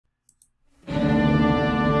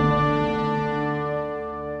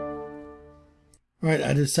All right,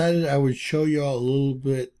 I decided I would show you all a little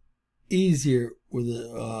bit easier with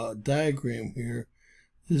a diagram here.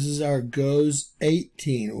 This is our GOES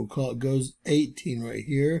 18. We'll call it GOES 18 right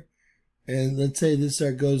here. And let's say this is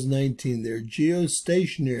our GOES 19. They're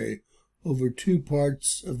geostationary over two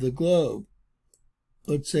parts of the globe.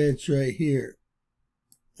 Let's say it's right here.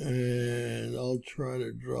 And I'll try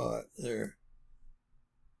to draw it there.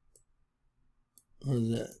 How's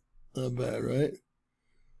that? Not bad, right?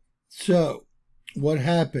 So, what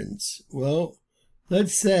happens? Well,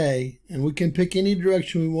 let's say, and we can pick any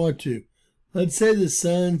direction we want to. Let's say the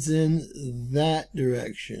sun's in that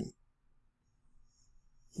direction.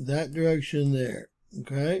 That direction there,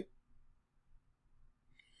 okay?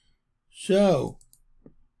 So,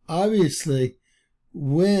 obviously,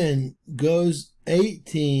 when GOES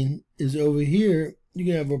 18 is over here, you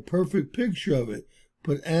can have a perfect picture of it.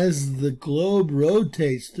 But as the globe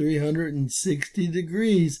rotates 360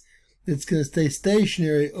 degrees, it's going to stay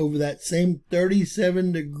stationary over that same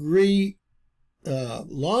 37-degree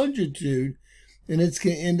longitude, and it's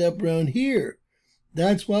going to end up around here.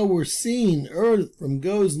 That's why we're seeing Earth from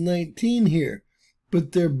GOES 19 here.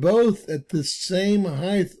 But they're both at the same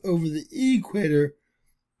height over the equator,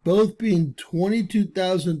 both being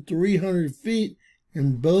 22,300 feet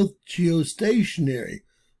and both geostationary.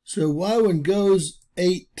 So why when GOES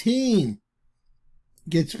 18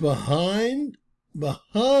 gets behind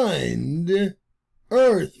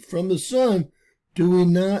Earth from the sun, do we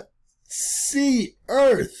not see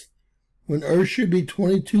Earth when Earth should be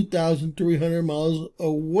 22,300 miles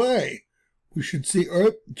away? We should see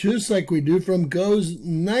Earth just like we do from GOES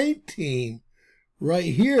 19 right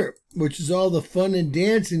here, which is all the fun and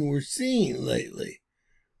dancing we're seeing lately.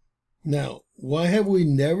 Now, why have we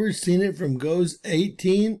never seen it from GOES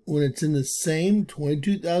 18 when it's in the same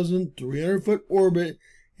 22,300 foot orbit?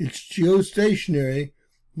 It's geostationary.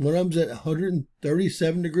 One of them's at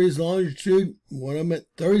 137 degrees longitude, one of them at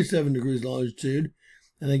 37 degrees longitude.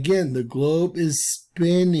 And again, the globe is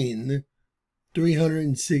spinning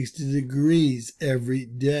 360 degrees every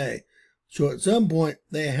day. So at some point,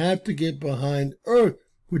 they have to get behind Earth,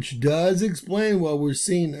 which does explain why we're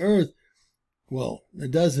seeing Earth. Well, it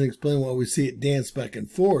doesn't explain why we see it dance back and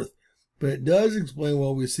forth, but it does explain why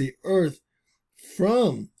we see Earth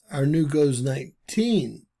from our new GOES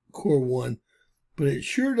 19 CCOR-1, but it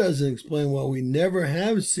sure doesn't explain why we never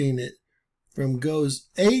have seen it from GOES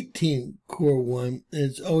 18 CCOR-1, and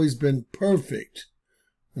it's always been perfect.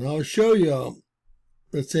 And I'll show y'all,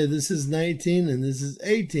 let's say this is 19 and this is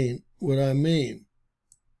 18, what I mean.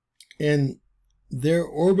 And their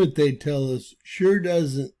orbit, they tell us, sure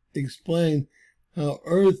doesn't explain how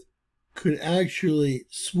Earth could actually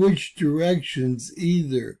switch directions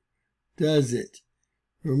either, does it?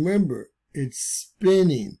 Remember, it's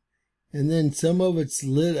spinning, and then some of it's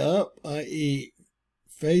lit up, i.e.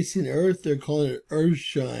 facing Earth. They're calling it Earth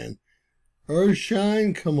shine. Earth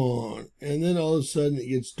shine, come on. And then all of a sudden it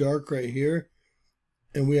gets dark right here,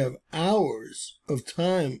 and we have hours of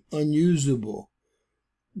time unusable.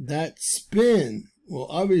 That spin, well,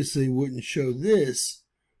 obviously wouldn't show this.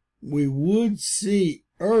 We would see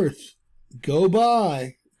Earth go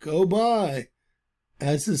by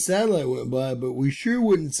as the satellite went by, but we sure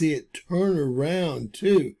wouldn't see it turn around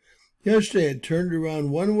too. Yesterday it turned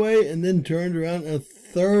around one way and then turned around a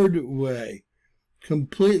third way.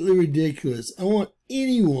 Completely ridiculous. I want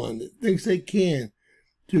anyone that thinks they can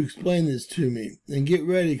to explain this to me. And get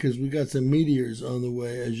ready, because we got some meteors on the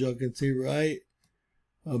way, as y'all can see right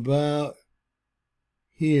about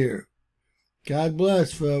here. God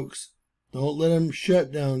bless, folks. Don't let them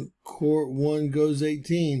shut down CCOR-1 GOES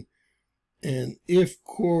 18. And if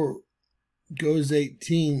GOES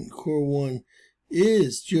 18 CCOR-1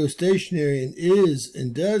 is geostationary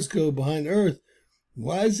and does go behind Earth,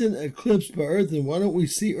 why isn't it eclipsed by Earth? And why don't we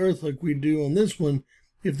see Earth like we do on this one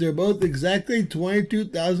if they're both exactly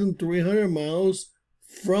 22,300 miles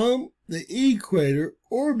from the equator,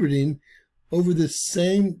 orbiting over the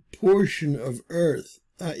same portion of Earth,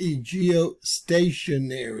 i.e.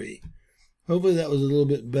 geostationary? Hopefully that was a little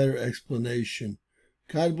bit better explanation.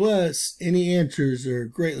 God bless. Any answers are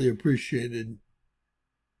greatly appreciated.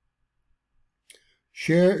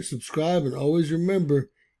 Share, subscribe, and always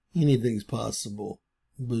remember, anything's possible.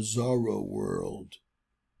 Bizarro world.